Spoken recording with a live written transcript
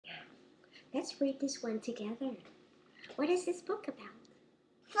Let's read this one together. What is this book about?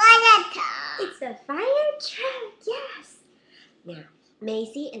 Fire truck. It's a fire truck, yes. Now,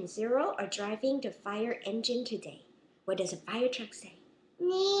 Maisy and Zero are driving the fire engine today. What does a fire truck say?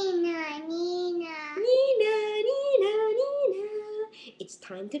 Nina, Nina. Nina, Nina, Nina. It's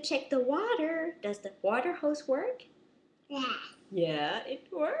time to check the water. Does the water hose work? Yeah. Yeah, it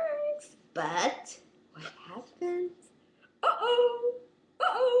works. But what happens? Uh-oh.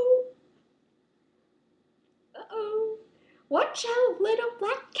 Uh-oh. Uh-oh. Watch out, little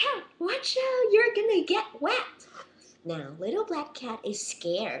black cat. Watch out, you're gonna get wet. Now, little black cat is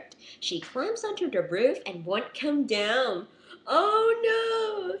scared. She climbs onto the roof and won't come down. Oh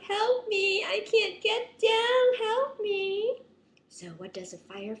no, help me. I can't get down. Help me. So what does a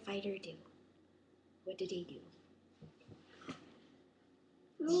firefighter do? What do they do?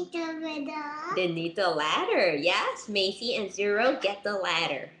 Need a ladder. They need the ladder. Yes, Maisy and Zero get the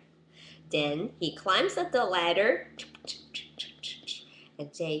ladder. Then he climbs up the ladder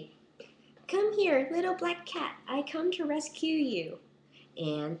and say, "Come here, little black cat. I come to rescue you."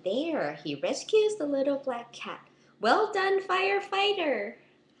 And there, he rescues the little black cat. Well done, firefighter.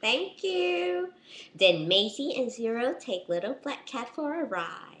 Thank you. Then Maisy and Zero take little black cat for a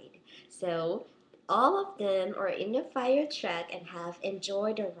ride. So all of them are in the fire truck and have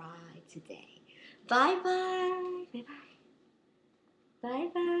enjoyed the ride today. Bye-bye. Bye-bye.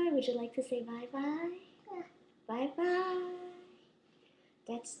 Bye-bye. Would you like to say bye-bye? Yeah. Bye-bye.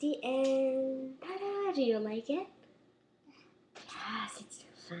 That's the end. Ta-da! Do you like it? Yes, it's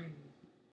fun.